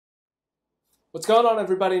What's going on,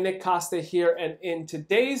 everybody? Nick Costa here, and in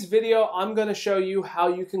today's video I'm going to show you how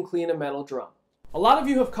you can clean a metal drum. A lot of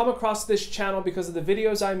you have come across this channel because of the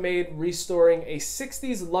videos I made restoring a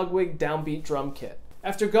 60s Ludwig Downbeat drum kit.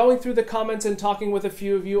 After going through the comments and talking with a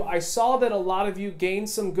few of you, I saw that a lot of you gained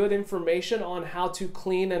some good information on how to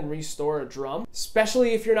clean and restore a drum,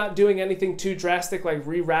 especially if you're not doing anything too drastic like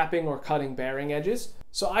rewrapping or cutting bearing edges.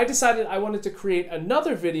 So I decided I wanted to create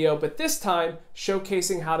another video, but this time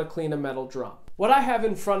showcasing how to clean a metal drum. What I have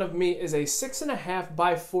in front of me is a 6.5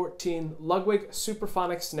 by 14 Ludwig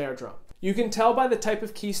Superphonic snare drum. You can tell by the type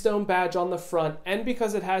of keystone badge on the front and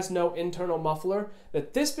because it has no internal muffler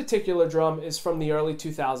that this particular drum is from the early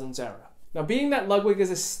 2000s era. Now, being that Ludwig is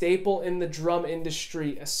a staple in the drum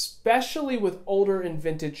industry, especially with older and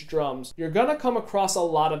vintage drums, you're gonna come across a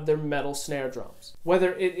lot of their metal snare drums.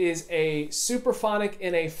 Whether it is a Superphonic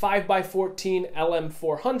in a 5x14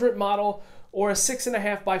 LM400 model or a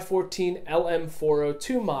 6.5 by 14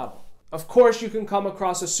 LM402 model. Of course, you can come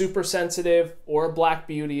across a Super Sensitive or a Black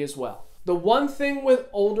Beauty as well. The one thing with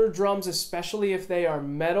older drums, especially if they are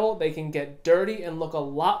metal, they can get dirty and look a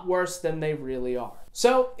lot worse than they really are.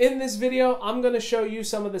 So in this video, I'm going to show you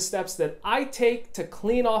some of the steps that I take to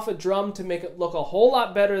clean off a drum to make it look a whole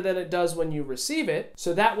lot better than it does when you receive it,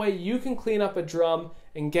 so that way you can clean up a drum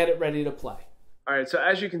and get it ready to play. All right, so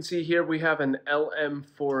as you can see here, we have an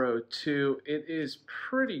LM402. It is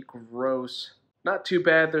pretty gross. Not too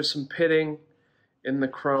bad. There's some pitting in the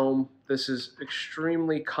chrome. This is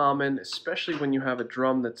extremely common, especially when you have a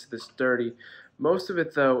drum that's this dirty. Most of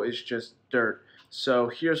it, though, is just dirt. So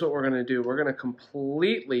here's what we're going to do. We're going to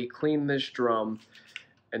completely clean this drum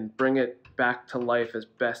and bring it back to life as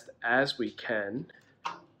best as we can.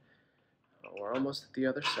 We're almost at the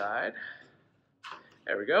other side.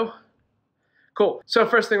 There we go. Cool. So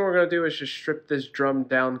first thing we're going to do is just strip this drum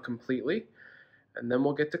down completely, and then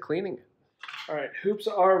we'll get to cleaning it. All right, hoops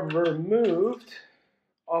are removed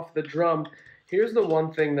off the drum. Here's the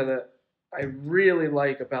one thing that I really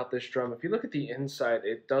like about this drum. If you look at the inside,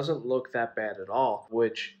 it doesn't look that bad at all,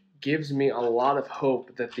 which gives me a lot of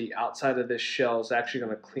hope that the outside of this shell is actually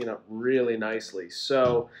going to clean up really nicely.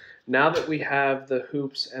 So now that we have the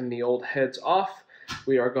hoops and the old heads off,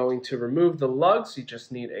 we are going to remove the lugs. You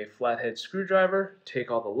just need a flathead screwdriver, take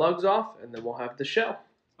all the lugs off, and then we'll have the shell.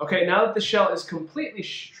 Okay, now that the shell is completely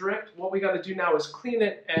stripped, what we got to do now is clean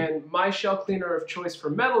it, and my shell cleaner of choice for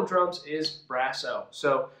metal drums is Brasso.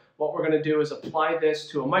 So what we're going to do is apply this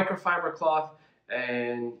to a microfiber cloth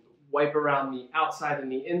and wipe around the outside and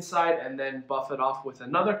the inside, and then buff it off with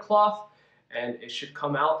another cloth, and it should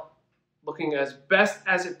come out looking as best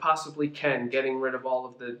as it possibly can, getting rid of all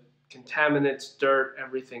of the contaminants, dirt,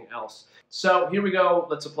 everything else. So here we go.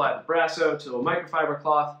 Let's apply the Brasso to a microfiber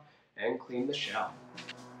cloth and clean the shell.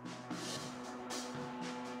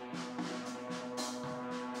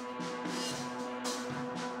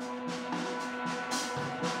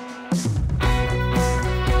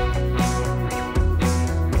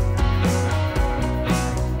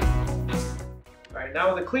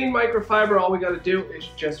 Now with a clean microfiber, all we got to do is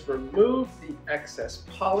just remove the excess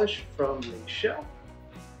polish from the shell.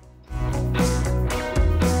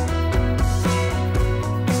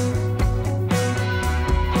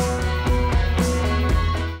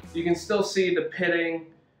 You can still see the pitting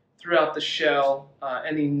throughout the shell,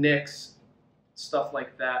 any nicks, stuff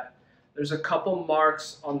like that. There's a couple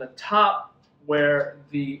marks on the top where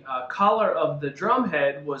the collar of the drum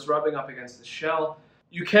head was rubbing up against the shell.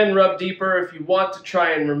 You can rub deeper if you want to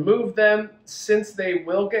try and remove them. Since they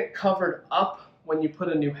will get covered up when you put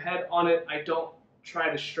a new head on it, I don't try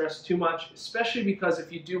to stress too much, especially because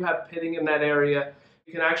if you do have pitting in that area,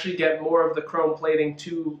 you can actually get more of the chrome plating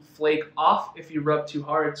to flake off if you rub too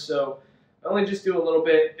hard. So I only just do a little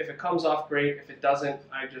bit. If it comes off, great. If it doesn't,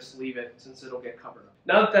 I just leave it since it'll get covered up.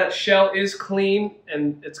 Now that that shell is clean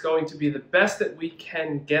and it's going to be the best that we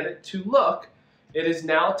can get it to look, it is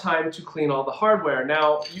now time to clean all the hardware.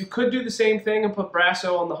 Now, you could do the same thing and put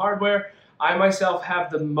Brasso on the hardware. I myself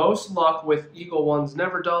have the most luck with Eagle One's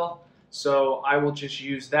Never Dull, so I will just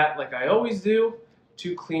use that like I always do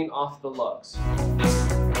to clean off the lugs.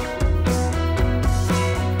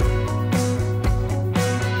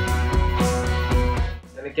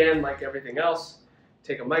 And again, like everything else,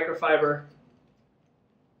 take a microfiber,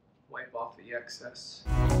 wipe off the excess.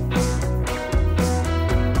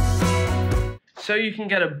 So you can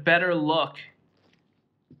get a better look.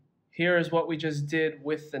 Here is what we just did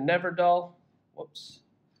with the Never Dull. Whoops.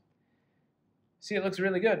 See, it looks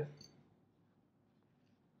really good.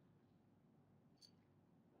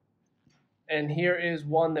 And here is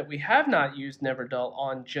one that we have not used Never Dull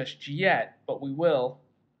on just yet, but we will.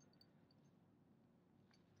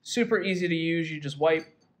 Super easy to use. You just wipe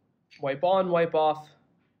on, wipe off.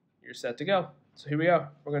 You're set to go. So here we go.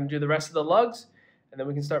 We're going to do the rest of the lugs, and then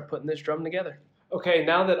we can start putting this drum together. Okay,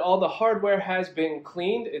 now that all the hardware has been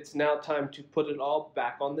cleaned, it's now time to put it all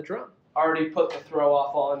back on the drum. I already put the throw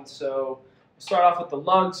off on, so we'll start off with the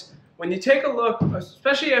lugs. When you take a look,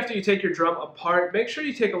 especially after you take your drum apart, make sure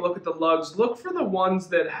you take a look at the lugs. Look for the ones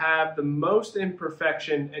that have the most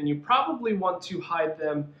imperfection, and you probably want to hide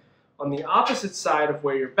them on the opposite side of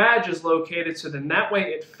where your badge is located, so then that way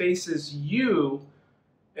it faces you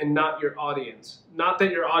and not your audience. Not that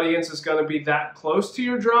your audience is going to be that close to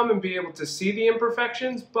your drum and be able to see the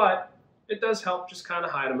imperfections, but it does help just kind of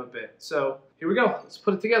hide them a bit. So here we go. Let's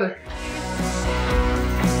put it together.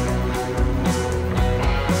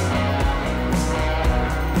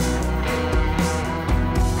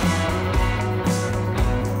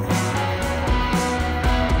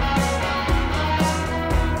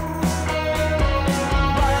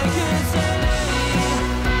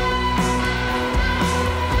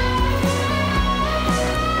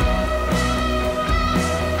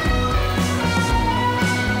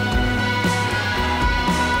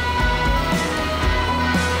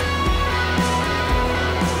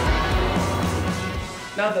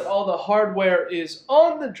 Now that all the hardware is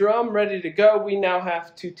on the drum, ready to go, we now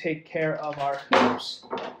have to take care of our hoops.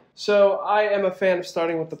 So I am a fan of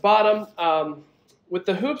starting with the bottom. With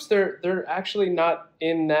the hoops, they're actually not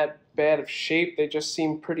in that bad of shape. They just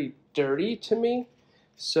seem pretty dirty to me.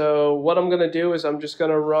 So what I'm going to do is I'm just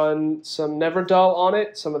going to run some Never Dull on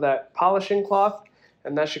it, some of that polishing cloth,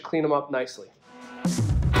 and that should clean them up nicely.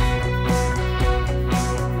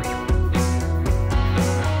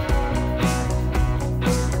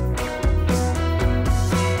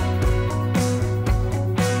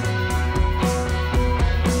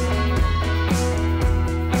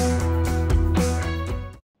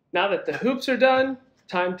 Now that the hoops are done,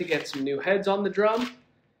 time to get some new heads on the drum,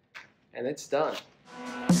 and it's done.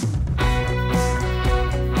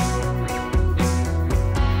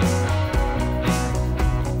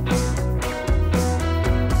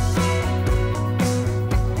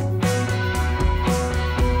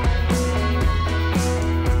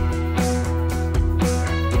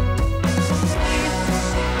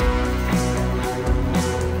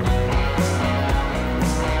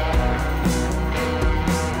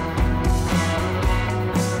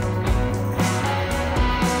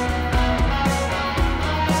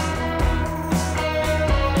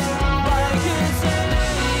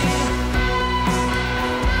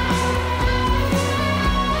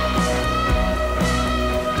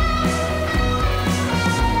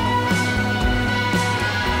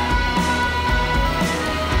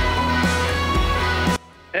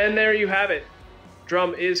 And there you have it.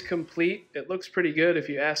 Drum is complete. It looks pretty good if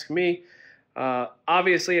you ask me.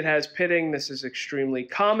 Obviously it has pitting. This is extremely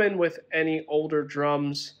common with any older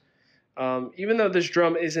drums. Even though this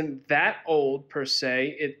drum isn't that old per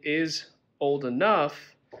se, it is old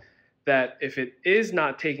enough that if it is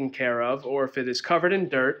not taken care of or if it is covered in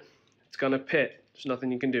dirt, it's going to pit. There's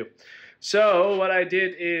nothing you can do. So what I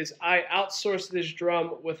did is I outsourced this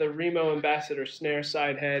drum with a Remo Ambassador snare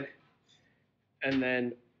side head, and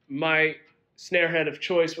then my snare head of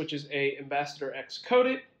choice, which is a Ambassador X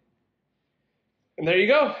coated. And there you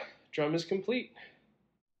go. Drum is complete.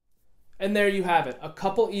 And there you have it. A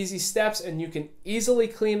couple easy steps and you can easily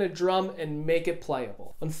clean a drum and make it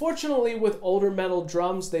playable. Unfortunately, with older metal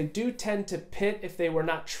drums, they do tend to pit if they were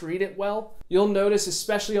not treated well. You'll notice,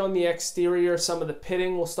 especially on the exterior, some of the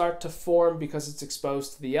pitting will start to form because it's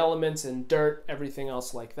exposed to the elements and dirt, everything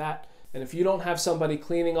else like that. And if you don't have somebody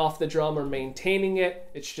cleaning off the drum or maintaining it,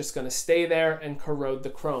 it's just going to stay there and corrode the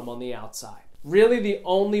chrome on the outside. Really, the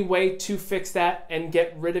only way to fix that and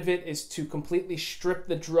get rid of it is to completely strip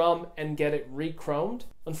the drum and get it re-chromed.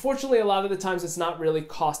 Unfortunately, a lot of the times it's not really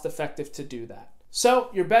cost effective to do that. So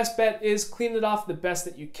your best bet is clean it off the best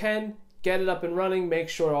that you can, get it up and running, make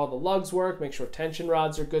sure all the lugs work, make sure tension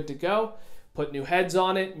rods are good to go, put new heads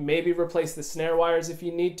on it, maybe replace the snare wires if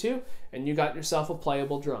you need to, and you got yourself a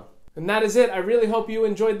playable drum. And that is it. I really hope you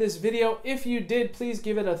enjoyed this video. If you did, please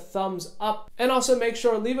give it a thumbs up. And also make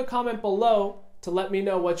sure to leave a comment below to let me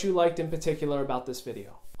know what you liked in particular about this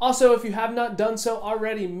video. Also, if you have not done so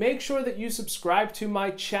already, make sure that you subscribe to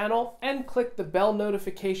my channel and click the bell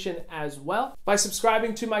notification as well. By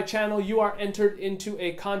subscribing to my channel, you are entered into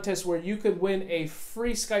a contest where you could win a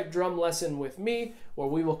free Skype drum lesson with me, where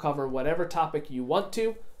we will cover whatever topic you want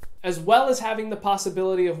to, as well as having the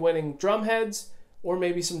possibility of winning drum heads, or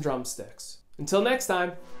maybe some drumsticks. Until next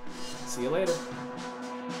time, see you later.